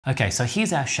Okay, so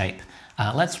here's our shape.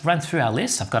 Let's run through our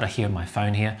list. I've got it here on my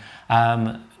phone here.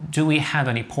 Do we have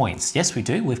any points? Yes, we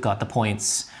do. We've got the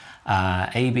points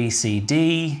A, B, C,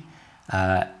 D,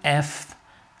 F,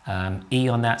 E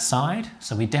on that side.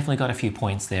 So we definitely got a few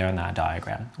points there on our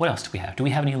diagram. What else do we have? Do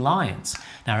we have any lines?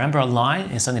 Now remember, a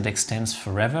line is something that extends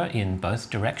forever in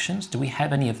both directions. Do we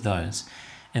have any of those?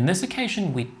 In this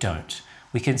occasion, we don't.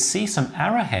 We can see some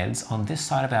arrowheads on this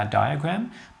side of our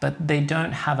diagram, but they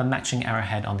don't have a matching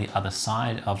arrowhead on the other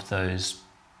side of those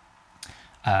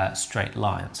straight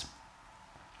lines.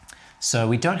 So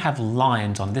we don't have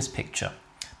lines on this picture,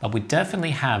 but we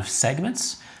definitely have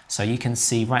segments. So you can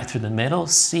see right through the middle,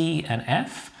 C and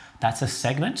F, that's a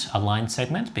segment, a line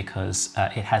segment, because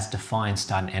it has defined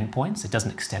start and end points. It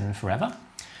doesn't extend forever.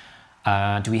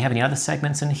 Do we have any other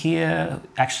segments in here?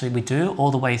 Actually, we do, all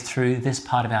the way through this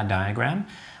part of our diagram.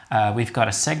 We've got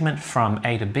a segment from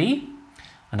A to B,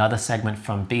 another segment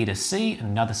from B to C,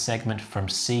 another segment from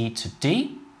C to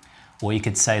D. Or you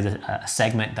could say that a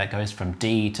segment that goes from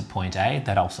D to point A,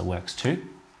 that also works too.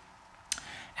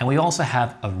 And we also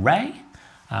have a ray.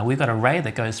 We've got a ray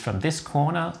that goes from this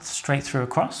corner straight through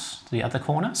across to the other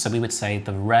corner. So we would say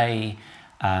the ray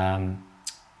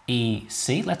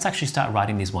EC. Let's actually start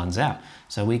writing these ones out.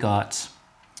 So we got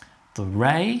the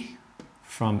ray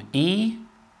from E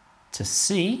to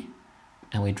C,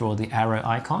 and we draw the arrow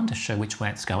icon to show which way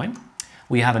it's going.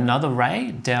 We have another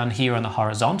ray down here on the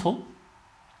horizontal.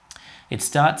 It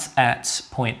starts at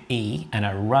point E and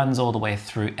it runs all the way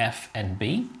through F and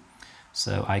B.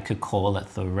 So I could call it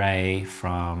the ray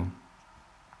from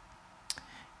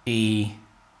E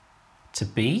to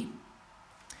B.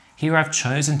 Here I've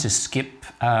chosen to skip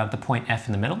the point F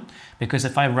in the middle, because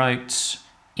if I wrote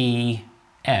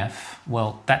EF,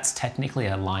 well, that's technically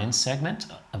a line segment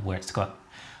where it's got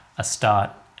a start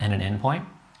and an end point,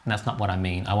 and that's not what I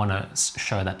mean. I want to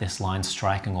show that this line's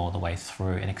striking all the way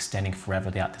through and extending forever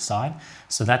the side.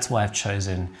 So that's why I've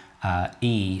chosen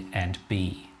E and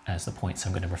B as the points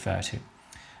I'm going to refer to.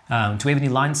 Do we have any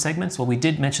line segments? Well, we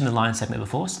did mention the line segment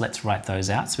before, so let's write those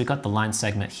out. So we've got the line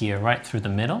segment here right through the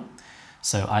middle.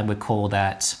 So I would call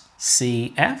that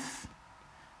CF,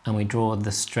 and we draw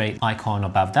the straight icon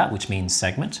above that, which means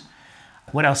segment.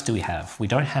 What else do we have? We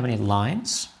don't have any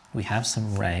lines. We have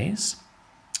some rays.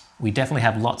 We definitely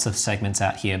have lots of segments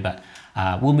out here, but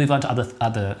we'll move on to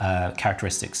other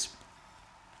characteristics.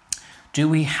 Do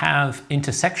we have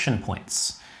intersection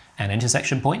points? And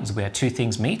intersection point is where two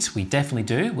things meet. We definitely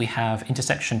do. We have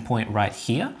intersection point right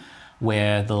here,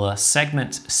 where the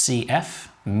segment CF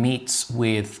meets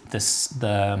with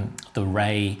the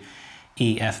ray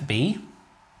EFB.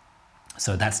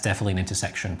 So that's definitely an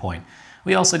intersection point.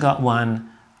 We also got one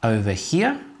over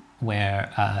here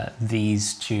where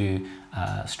these two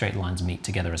straight lines meet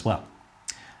together as well.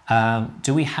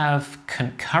 Do we have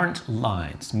concurrent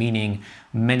lines, meaning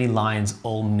many lines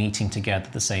all meeting together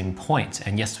at the same point?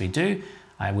 And yes, we do.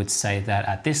 I would say that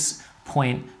at this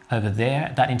point over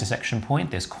there, that intersection point,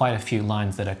 there's quite a few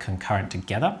lines that are concurrent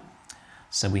together.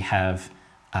 So we have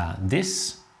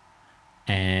this,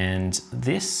 and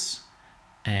this,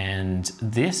 and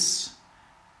this,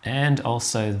 and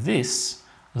also this.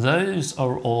 Those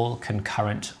are all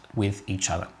concurrent with each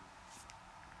other.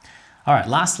 All right,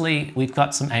 lastly, we've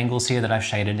got some angles here that I've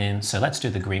shaded in, so let's do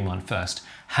the green one first.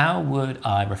 How would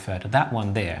I refer to that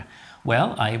one there?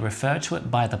 Well, I refer to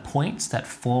it by the points that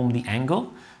form the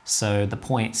angle. So the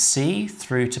point C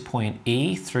through to point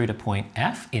E through to point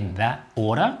F, in that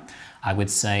order. I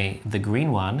would say the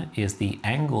green one is the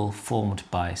angle formed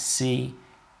by C,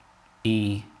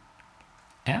 E,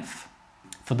 F.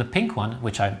 For the pink one,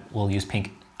 which I will use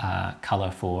pink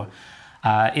color for,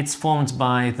 it's formed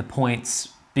by the points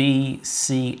B,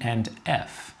 C, and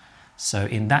F. So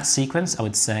in that sequence, I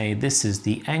would say this is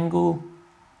the angle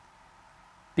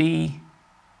B,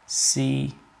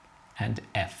 C, and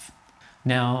F.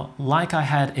 Now, like I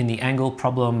had in the angle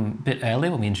problem a bit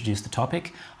earlier when we introduced the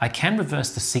topic, I can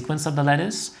reverse the sequence of the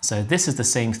letters. So this is the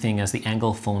same thing as the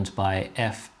angle formed by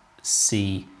F,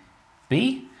 C,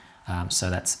 B. So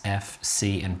that's F,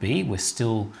 C, and B. We're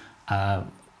still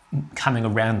coming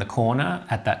around the corner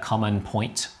at that common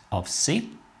point of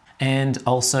C. And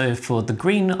also for the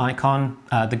green icon,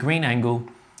 the green angle,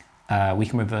 we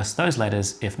can reverse those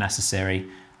letters if necessary.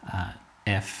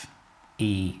 F,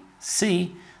 E,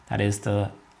 C. That is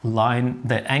the line,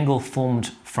 the angle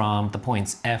formed from the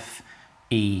points F,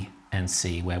 E, and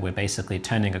C, where we're basically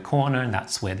turning a corner, and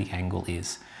that's where the angle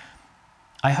is.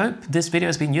 I hope this video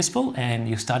has been useful and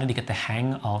you're starting to get the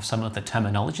hang of some of the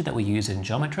terminology that we use in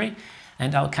geometry,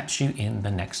 and I'll catch you in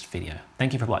the next video.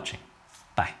 Thank you for watching.